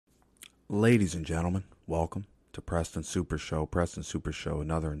Ladies and gentlemen, welcome to Preston Super Show. Preston Super Show,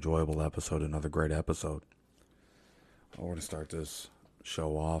 another enjoyable episode, another great episode. I want to start this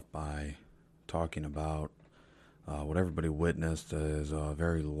show off by talking about what everybody witnessed is a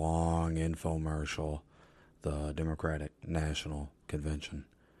very long infomercial, the Democratic National Convention.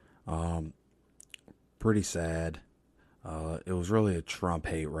 Pretty sad. It was really a Trump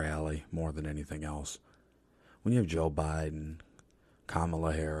hate rally more than anything else. When you have Joe Biden,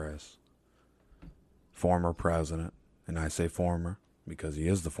 Kamala Harris, former president, and I say former because he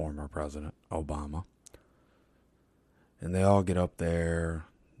is the former president, Obama, and they all get up there,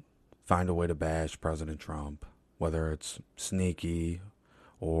 find a way to bash President Trump, whether it's sneaky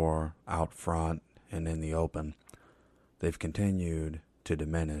or out front and in the open. They've continued to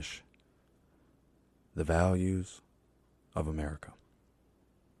diminish the values of America.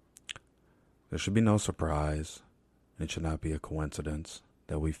 There should be no surprise, and it should not be a coincidence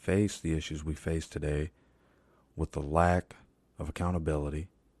that we face the issues we face today with the lack of accountability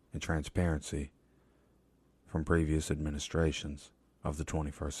and transparency from previous administrations of the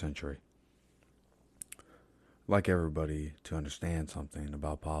 21st century. I'd like everybody to understand something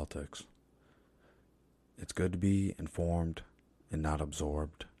about politics. It's good to be informed and not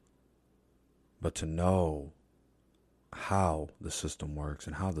absorbed, but to know how the system works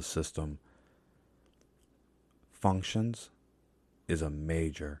and how the system functions is a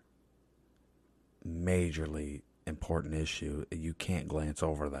majorly important issue. You can't glance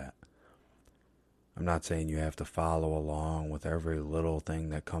over that. I'm not saying you have to follow along with every little thing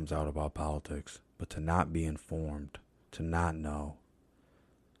that comes out about politics, but to not be informed, to not know,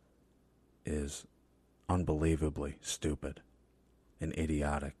 is unbelievably stupid and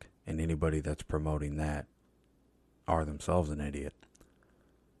idiotic, and anybody that's promoting that are themselves an idiot.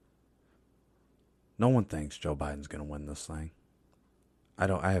 No one thinks Joe Biden's going to win this thing.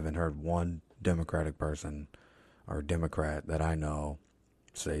 I haven't heard one Democratic person or Democrat that I know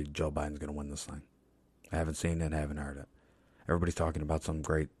say Joe Biden's going to win this thing. I haven't seen it, haven't heard it. Everybody's talking about some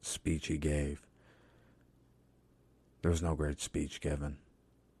great speech he gave. There was no great speech given.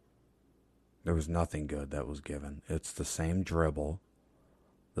 There was nothing good that was given. It's the same dribble,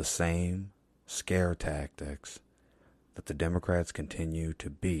 the same scare tactics that the Democrats continue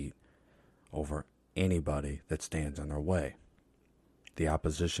to beat over anybody that stands in their way. The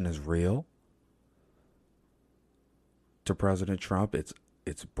opposition is real to President Trump. It's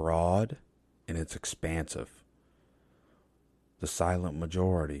broad and it's expansive. The silent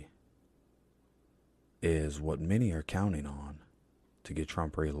majority is what many are counting on to get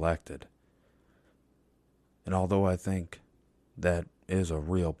Trump reelected. And although I think that is a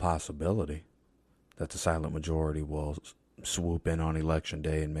real possibility, that the silent majority will swoop in on election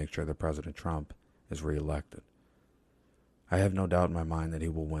day and make sure that President Trump is reelected, I have no doubt in my mind that he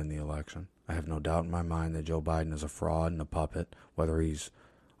will win the election. I have no doubt in my mind that Joe Biden is a fraud and a puppet, whether he's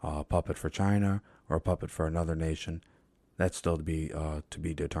a puppet for China or a puppet for another nation. That's still to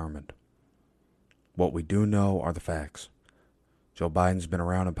be determined. What we do know are the facts. Joe Biden's been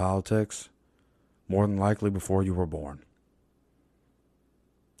around in politics more than likely before you were born.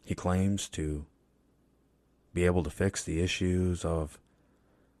 He claims to be able to fix the issues of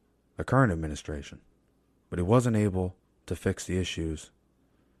the current administration, but he wasn't able to fix the issues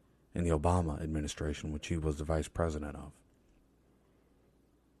in the Obama administration, which he was the vice president of.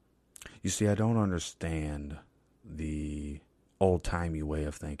 You see, I don't understand the old-timey way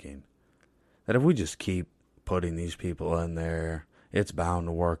of thinking that if we just keep putting these people in there, it's bound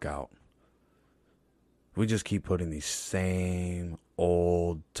to work out. If we just keep putting these same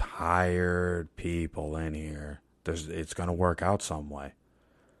old, tired people in here, it's going to work out some way.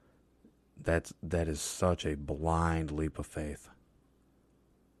 That is such a blind leap of faith.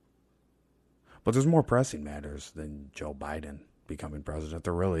 But there's more pressing matters than Joe Biden becoming president.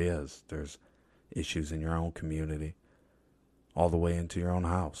 There really is. There's issues in your own community, all the way into your own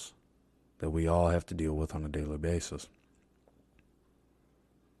house, that we all have to deal with on a daily basis.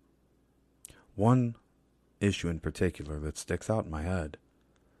 One issue in particular that sticks out in my head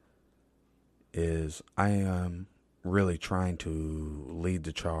is I am really trying to lead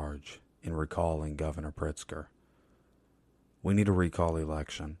the charge in recalling Governor Pritzker. We need a recall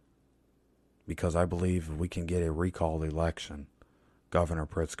election because I believe if we can get a recall election, Governor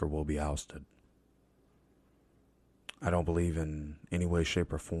Pritzker will be ousted. I don't believe in any way,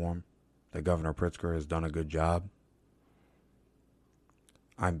 shape, or form that Governor Pritzker has done a good job.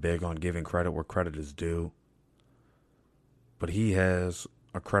 I'm big on giving credit where credit is due, but he has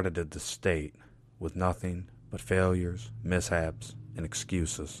accredited the state with nothing but failures, mishaps, and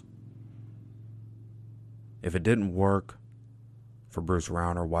excuses. If it didn't work for Bruce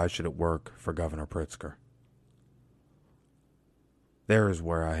Rauner, why should it work for Governor Pritzker? There is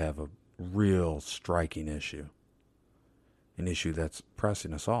where I have a real striking issue, an issue that's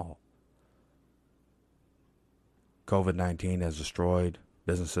pressing us all. COVID-19 has destroyed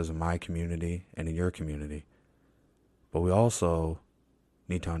businesses in my community and in your community, but we also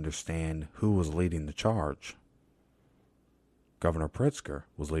need to understand who was leading the charge. Governor Pritzker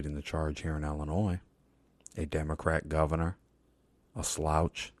was leading the charge here in Illinois, a Democrat governor, a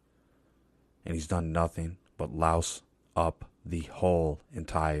slouch, and he's done nothing but louse up the whole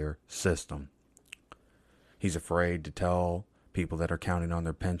entire system. He's afraid to tell people that are counting on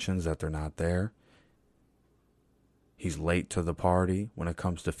their pensions that they're not there. He's late to the party when it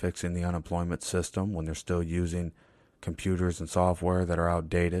comes to fixing the unemployment system when they're still using computers and software that are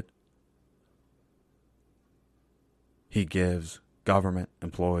outdated. He gives government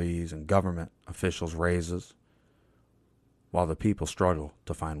employees and government officials raises while the people struggle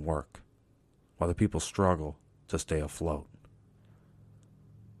to find work, while the people struggle to stay afloat.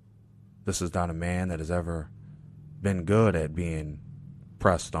 This is not a man that has ever been good at being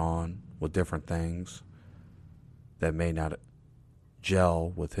pressed on with different things that may not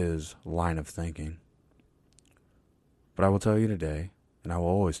gel with his line of thinking. But I will tell you today, and I will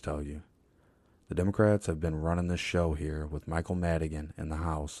always tell you, the Democrats have been running this show here with Michael Madigan in the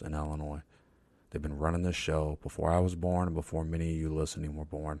House in Illinois. They've been running this show before I was born and before many of you listening were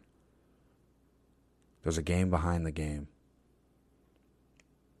born. There's a game behind the game.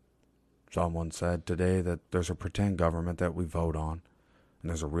 Someone said today that there's a pretend government that we vote on, and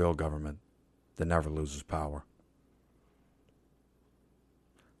there's a real government that never loses power.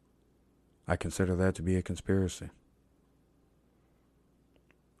 I consider that to be a conspiracy.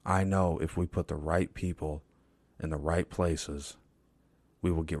 I know if we put the right people in the right places,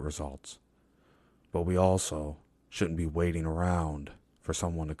 we will get results. But we also shouldn't be waiting around for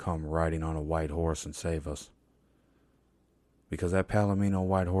someone to come riding on a white horse and save us. Because that Palomino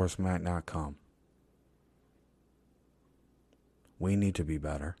white horse might not come. We need to be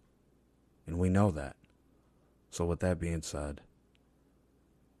better, and we know that. So with that being said,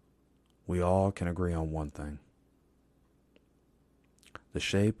 we all can agree on one thing. The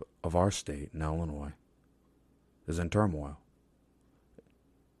shape of our state in Illinois is in turmoil.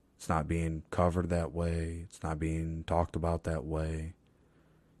 It's not being covered that way. It's not being talked about that way.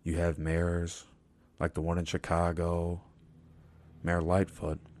 You have mayors like the one in Chicago, Mayor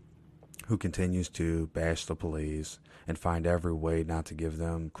Lightfoot, who continues to bash the police and find every way not to give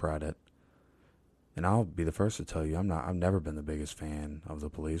them credit. And I'll be the first to tell you, I've never been the biggest fan of the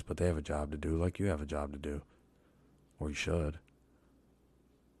police, but they have a job to do like you have a job to do. Or you should.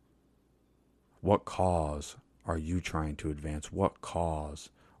 What cause are you trying to advance? What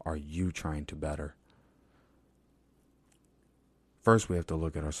cause are you trying to better? First, we have to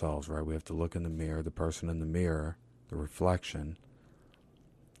look at ourselves, right? We have to look in the mirror, the person in the mirror, the reflection.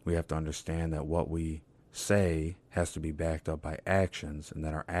 We have to understand that what we say has to be backed up by actions, and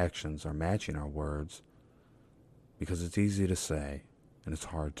that our actions are matching our words, because it's easy to say and it's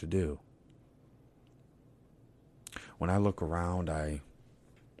hard to do. When I look around, I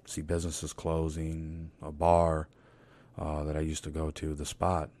see businesses closing. A bar that I used to go to, The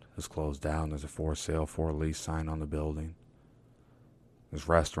Spot, is closed down. There's a for sale, for lease sign on the building. There's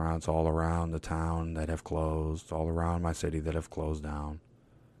restaurants all around the town that have closed, all around my city that have closed down.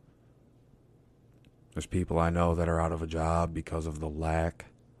 There's people I know that are out of a job because of the lack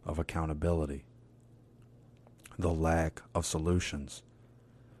of accountability, the lack of solutions.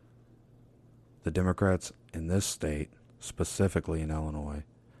 The Democrats in this state, specifically in Illinois,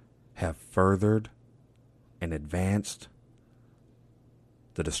 have furthered and advanced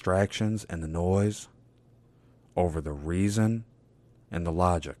the distractions and the noise over the reason and the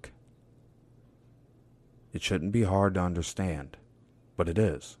logic. It shouldn't be hard to understand, but it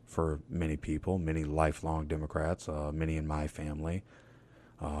is for many people, many lifelong Democrats, many in my family,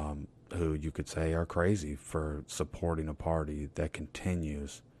 who you could say are crazy for supporting a party that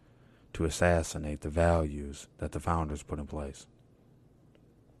continues to assassinate the values that the founders put in place.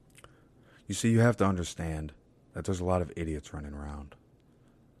 You see, you have to understand that there's a lot of idiots running around.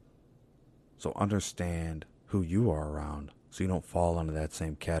 So understand who you are around so you don't fall into that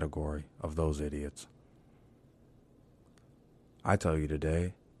same category of those idiots. I tell you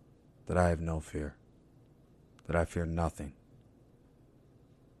today that I have no fear, that I fear nothing.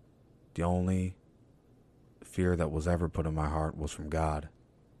 The only fear that was ever put in my heart was from God.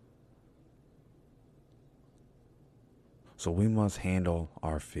 So we must handle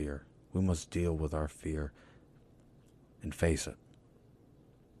our fear. We must deal with our fear and face it.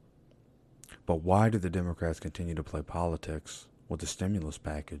 But why do the Democrats continue to play politics with the stimulus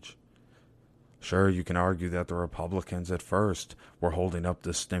package. Sure, you can argue that the Republicans at first were holding up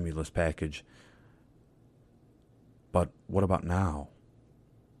this stimulus package. But what about now?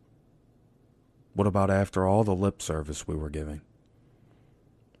 What about after all the lip service we were giving?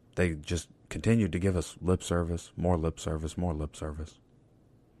 They just continued to give us lip service, more lip service, more lip service.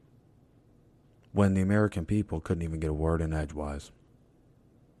 When the American people couldn't even get a word in edgewise.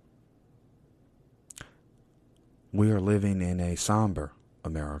 We are living in a somber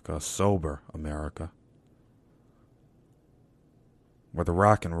America, a sober America, where the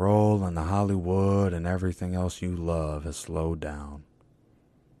rock and roll and the Hollywood and everything else you love has slowed down.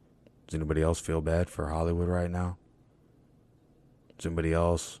 Does anybody else feel bad for Hollywood right now? Is anybody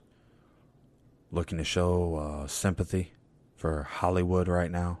else looking to show sympathy for Hollywood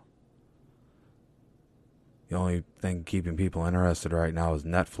right now? The only thing keeping people interested right now is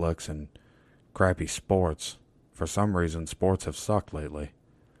Netflix and crappy sports. For some reason, sports have sucked lately.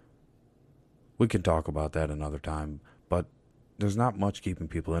 We can talk about that another time, but there's not much keeping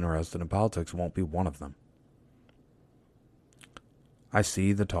people interested, and politics won't be one of them. I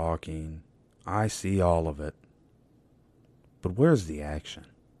see the talking. I see all of it. But where's the action?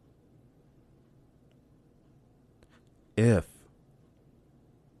 If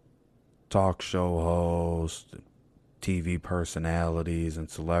talk show hosts, TV personalities, and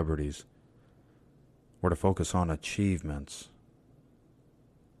celebrities were to focus on achievements,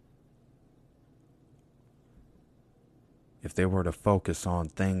 if they were to focus on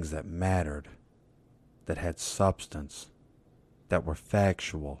things that mattered, that had substance, that were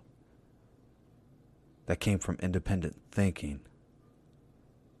factual, that came from independent thinking,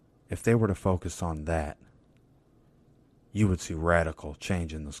 if they were to focus on that, you would see radical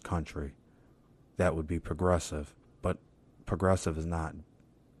change in this country. That would be progressive, but progressive is not,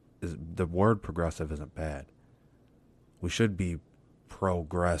 the word progressive isn't bad. We should be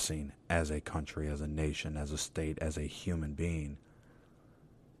progressing as a country, as a nation, as a state, as a human being.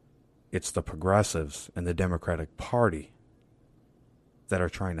 It's the progressives and the Democratic Party that are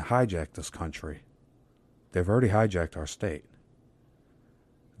trying to hijack this country. They've already hijacked our state.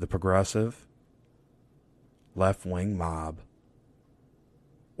 The progressive, left-wing mob,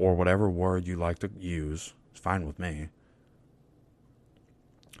 or whatever word you like to use, it's fine with me,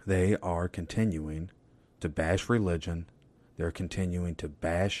 they are continuing to bash religion. They're continuing to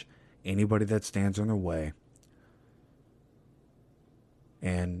bash anybody that stands in their way.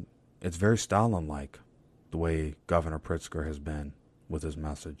 And it's very Stalin-like, the way Governor Pritzker has been with his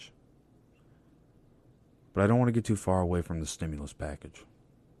message. But I don't want to get too far away from the stimulus package.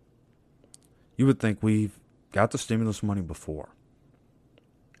 You would think we've got the stimulus money before,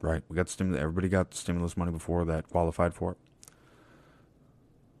 right? We got the stimulus. Everybody got the stimulus money before that qualified for it.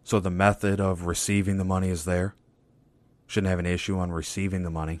 So the method of receiving the money is there. Shouldn't have an issue on receiving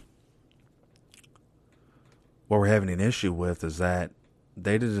the money. What we're having an issue with is that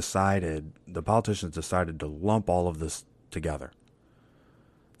the politicians decided to lump all of this together.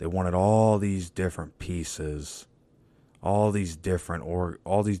 They wanted all these different pieces, all these different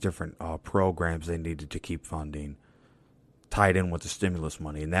programs they needed to keep funding, tied in with the stimulus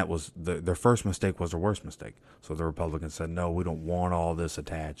money. And that was their first mistake was their worst mistake. So the Republicans said, no, we don't want all this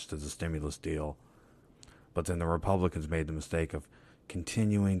attached to the stimulus deal. But then the Republicans made the mistake of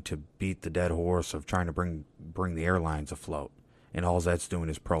continuing to beat the dead horse of trying to bring the airlines afloat. And all that's doing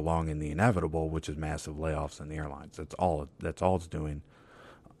is prolonging the inevitable, which is massive layoffs in the airlines. That's all it's doing.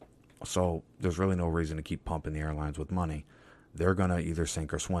 So there's really no reason to keep pumping the airlines with money. They're going to either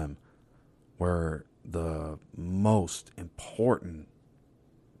sink or swim. Where the most important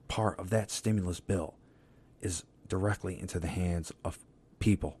part of that stimulus bill is directly into the hands of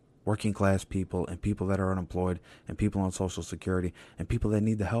people, working class people and people that are unemployed and people on Social Security and people that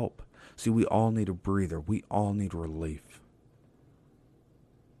need the help. See, we all need a breather. We all need relief.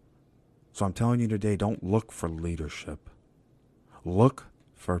 So I'm telling you today, don't look for leadership. Look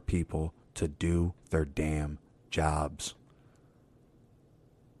for people to do their damn jobs.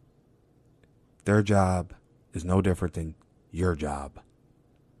 Their job is no different than your job.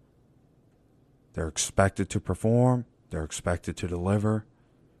 They're expected to perform, they're expected to deliver,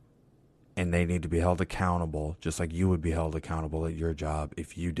 and they need to be held accountable, just like you would be held accountable at your job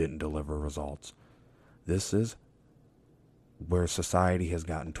if you didn't deliver results. This is where society has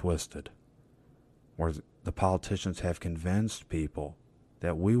gotten twisted, where the politicians have convinced people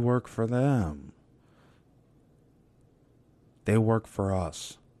that we work for them. They work for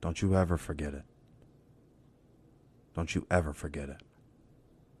us. Don't you ever forget it. Don't you ever forget it.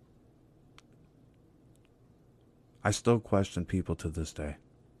 I still question people to this day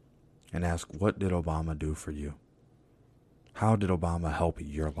and ask, what did Obama do for you? How did Obama help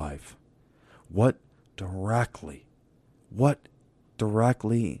your life? What directly, what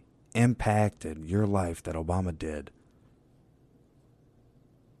directly impacted your life that Obama did?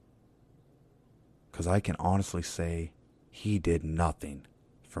 Because I can honestly say he did nothing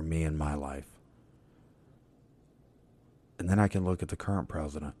for me in my life. And then I can look at the current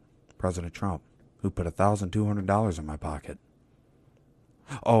president, President Trump, who put $1,200 in my pocket.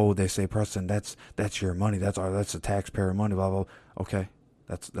 Oh, they say, Preston, that's your money. That's the taxpayer money. Blah blah. Okay,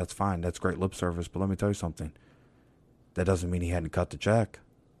 that's fine. That's great lip service. But let me tell you something. That doesn't mean he had to cut the check.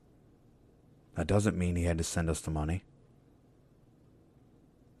 That doesn't mean he had to send us the money.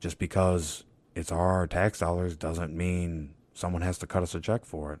 Just because it's our tax dollars doesn't mean someone has to cut us a check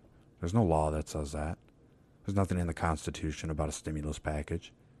for it. There's no law that says that. There's nothing in the Constitution about a stimulus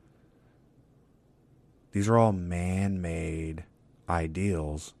package. These are all man-made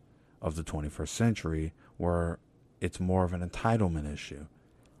ideals of the 21st century where it's more of an entitlement issue.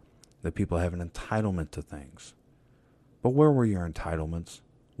 That people have an entitlement to things. But where were your entitlements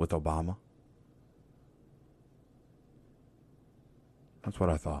with Obama? That's what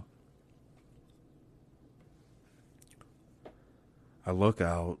I thought. I look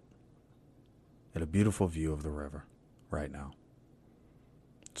out at a beautiful view of the river right now.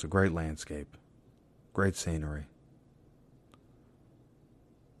 It's a great landscape, great scenery.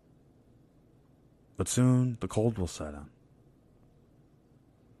 But soon the cold will set in.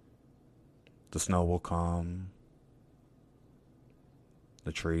 The snow will come.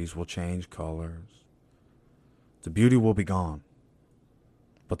 The trees will change colors. The beauty will be gone.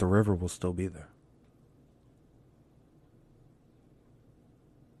 But the river will still be there.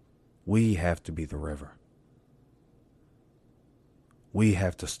 We have to be the river. We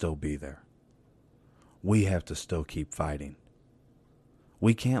have to still be there. We have to still keep fighting.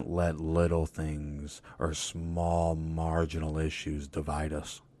 We can't let little things or small marginal issues divide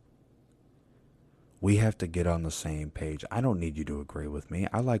us. We have to get on the same page. I don't need you to agree with me.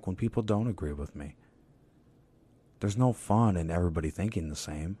 I like when people don't agree with me. There's no fun in everybody thinking the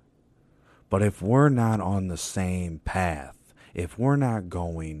same. But if we're not on the same path, if we're not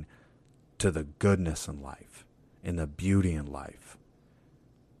going to the goodness in life, and the beauty in life,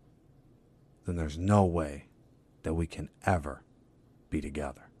 then there's no way that we can ever be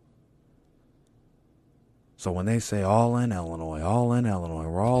together. So when they say all in Illinois,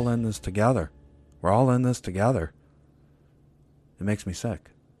 we're all in this together. We're all in this together. It makes me sick.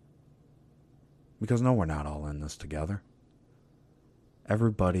 Because no, we're not all in this together.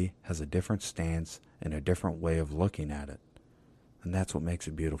 Everybody has a different stance and a different way of looking at it. And that's what makes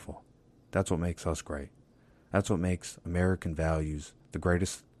it beautiful. That's what makes us great. That's what makes American values the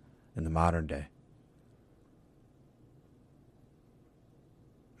greatest in the modern day.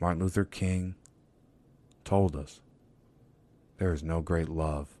 Martin Luther King told us there is no great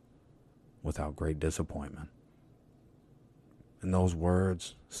love without great disappointment. And those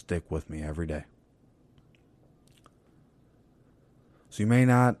words stick with me every day. So you may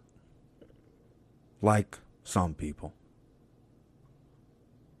not like some people,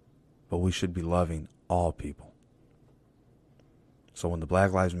 but we should be loving all people. So when the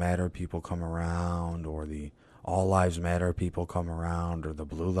Black Lives Matter people come around, or the All Lives Matter people come around, or the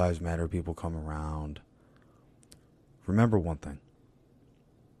Blue Lives Matter people come around, remember one thing.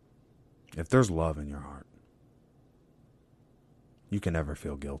 If there's love in your heart, you can never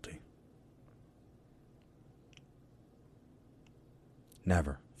feel guilty.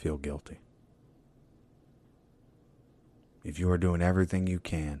 Never feel guilty. If you are doing everything you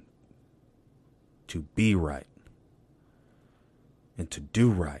can to be right and to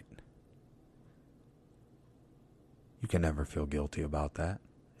do right, you can never feel guilty about that.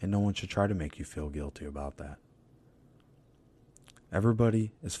 And no one should try to make you feel guilty about that.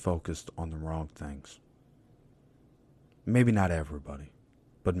 Everybody is focused on the wrong things. Maybe not everybody,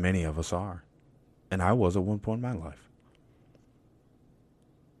 but many of us are. And I was at one point in my life.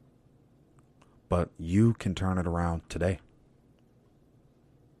 But you can turn it around today.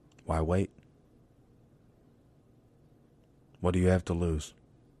 Why wait? What do you have to lose?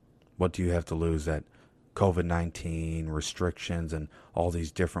 What do you have to lose that COVID-19 restrictions and all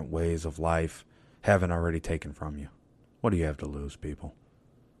these different ways of life haven't already taken from you? What do you have to lose, people?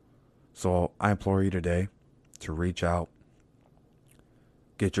 So I implore you today to reach out,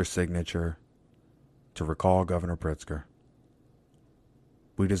 get your signature, to recall Governor Pritzker.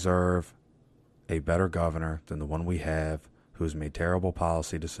 We deserve a better governor than the one we have, who has made terrible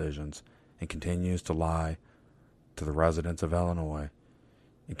policy decisions and continues to lie to the residents of Illinois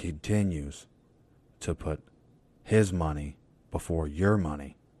and continues to put his money before your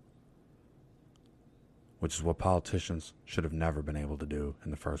money. which is what politicians should have never been able to do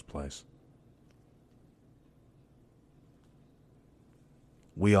in the first place.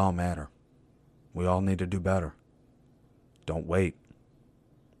 We all matter. We all need to do better. Don't wait.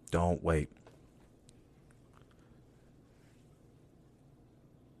 Don't wait.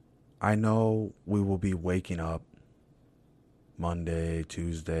 I know we will be waking up Monday,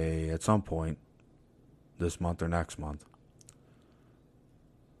 Tuesday, at some point this month or next month,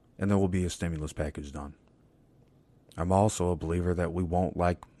 and there will be a stimulus package done. I'm also a believer that we won't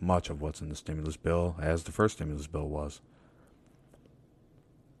like much of what's in the stimulus bill, as the first stimulus bill was.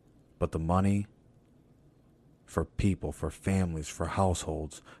 But the money for people, for families, for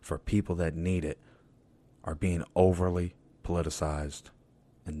households, for people that need it, are being overly politicized,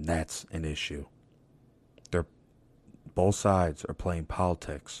 and that's an issue. Both sides are playing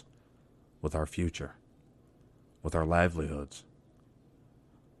politics with our future, with our livelihoods.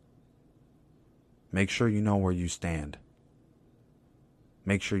 Make sure you know where you stand.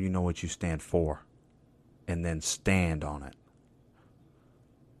 Make sure you know what you stand for, and then stand on it.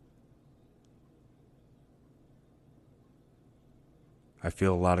 I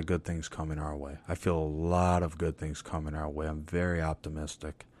feel a lot of good things coming our way. I'm very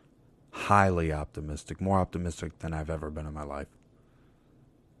optimistic. Highly optimistic. More optimistic than I've ever been in my life.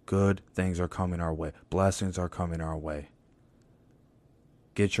 Good things are coming our way. Blessings are coming our way.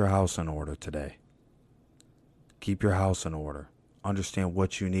 Get your house in order today. Keep your house in order. Understand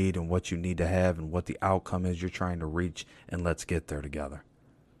what you need and what you need to have and what the outcome is you're trying to reach, and let's get there together.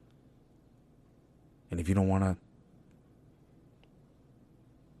 And if you don't want to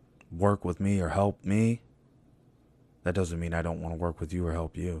work with me or help me, that doesn't mean I don't want to work with you or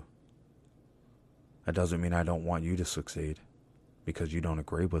help you. That doesn't mean I don't want you to succeed because you don't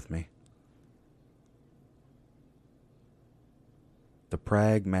agree with me. The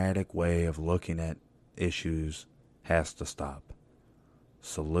pragmatic way of looking at issues has to stop.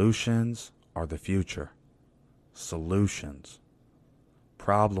 Solutions are the future. Solutions.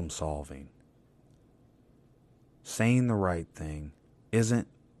 Problem solving. Saying the right thing isn't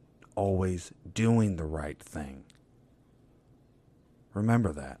always doing the right thing.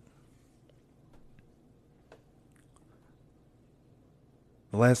 Remember that.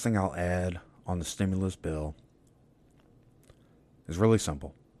 The last thing I'll add on the stimulus bill is really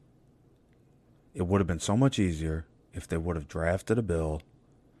simple. It would have been so much easier if they would have drafted a bill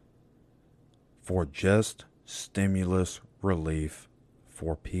for just stimulus relief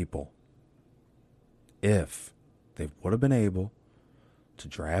for people. If they would have been able to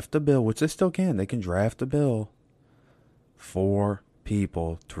draft a bill, which they still can, they can draft a bill for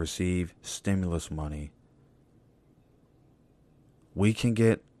people to receive stimulus money, we can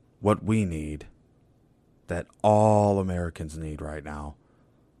get what we need, that all Americans need right now.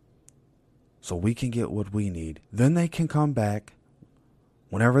 So we can get what we need. Then they can come back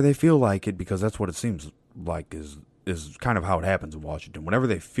whenever they feel like it, because that's what it seems like is kind of how it happens in Washington. Whenever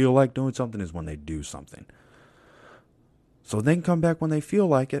they feel like doing something is when they do something. So they can come back when they feel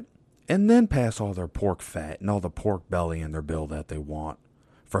like it, and then pass all their pork fat and all the pork belly in their bill that they want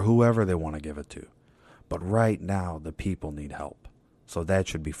for whoever they want to give it to. But right now, the people need help. So that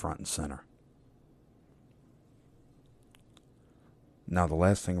should be front and center. Now, the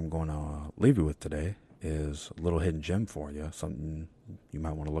last thing I'm going to leave you with today is a little hidden gem for you, something you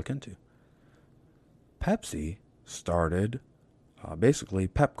might want to look into. Pepsi started basically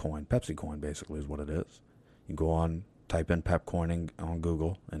Pepcoin. PepsiCoin basically is what it is. You go on, type in Pepcoin on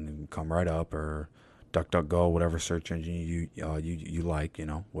Google, and then come right up, or DuckDuckGo, whatever search engine you like,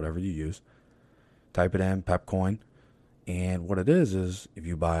 whatever you use. Type it in, Pepcoin. And what it is if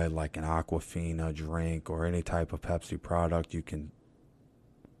you buy like an Aquafina drink or any type of Pepsi product, you can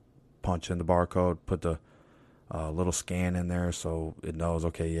punch in the barcode, put the little scan in there so it knows,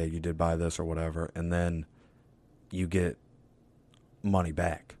 okay, yeah, you did buy this or whatever. And then you get money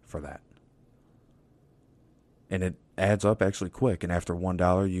back for that. And it adds up actually quick. And after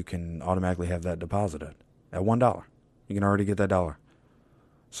 $1, you can automatically have that deposited. At $1, you can already get that dollar.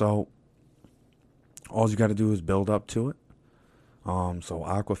 So all you got to do is build up to it. So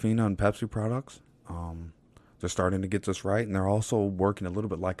Aquafina and Pepsi products, they're starting to get this right, and they're also working a little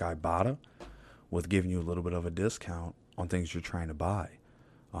bit like Ibotta with giving you a little bit of a discount on things you're trying to buy,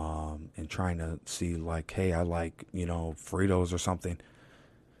 and trying to see like, hey, I like, Fritos or something.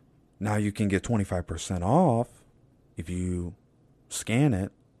 Now you can get 25% off if you scan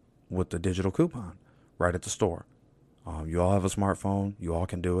it with the digital coupon right at the store. You all have a smartphone. You all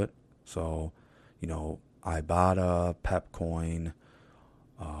can do it. So, Ibotta, Pepcoin,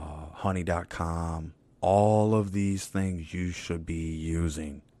 Honey.com, all of these things you should be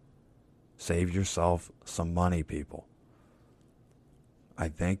using. Save yourself some money, people. I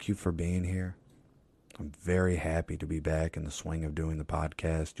thank you for being here. I'm very happy to be back in the swing of doing the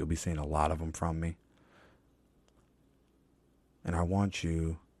podcast. You'll be seeing a lot of them from me. And I want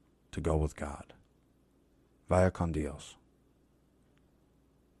you to go with God. Vaya con Dios.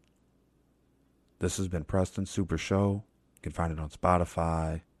 This has been Preston Super Show. You can find it on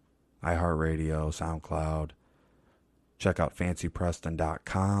Spotify, iHeartRadio, SoundCloud. Check out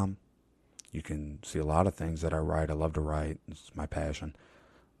fancypreston.com. You can see a lot of things that I write. I love to write. It's my passion.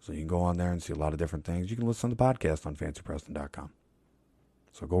 So you can go on there and see a lot of different things. You can listen to the podcast on fancypreston.com.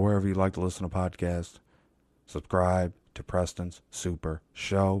 So go wherever you like to listen to podcasts. Subscribe to Preston's Super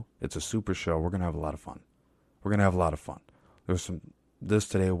Show. It's a super show. We're going to have a lot of fun. This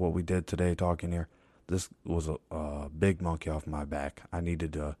today, what we did today talking here, this was a big monkey off my back. I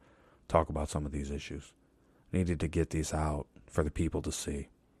needed to talk about some of these issues. Needed to get these out for the people to see.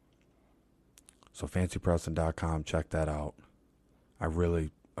 So fancypreston.com, check that out. I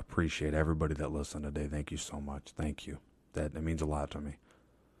really appreciate everybody that listened today. Thank you so much. Thank you. That means a lot to me.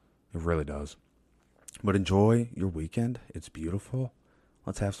 It really does. But enjoy your weekend. It's beautiful.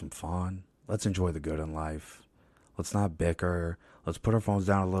 Let's have some fun. Let's enjoy the good in life. Let's not bicker. Let's put our phones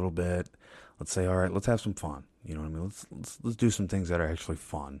down a little bit. Let's say, all right, let's have some fun. You know what I mean? Let's do some things that are actually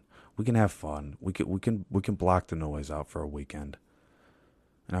fun. We can have fun. We can block the noise out for a weekend.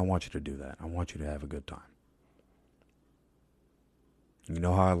 And I want you to do that. I want you to have a good time. You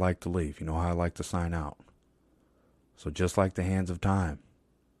know how I like to leave. You know how I like to sign out. So just like the hands of time,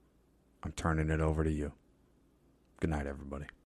 I'm turning it over to you. Good night, everybody.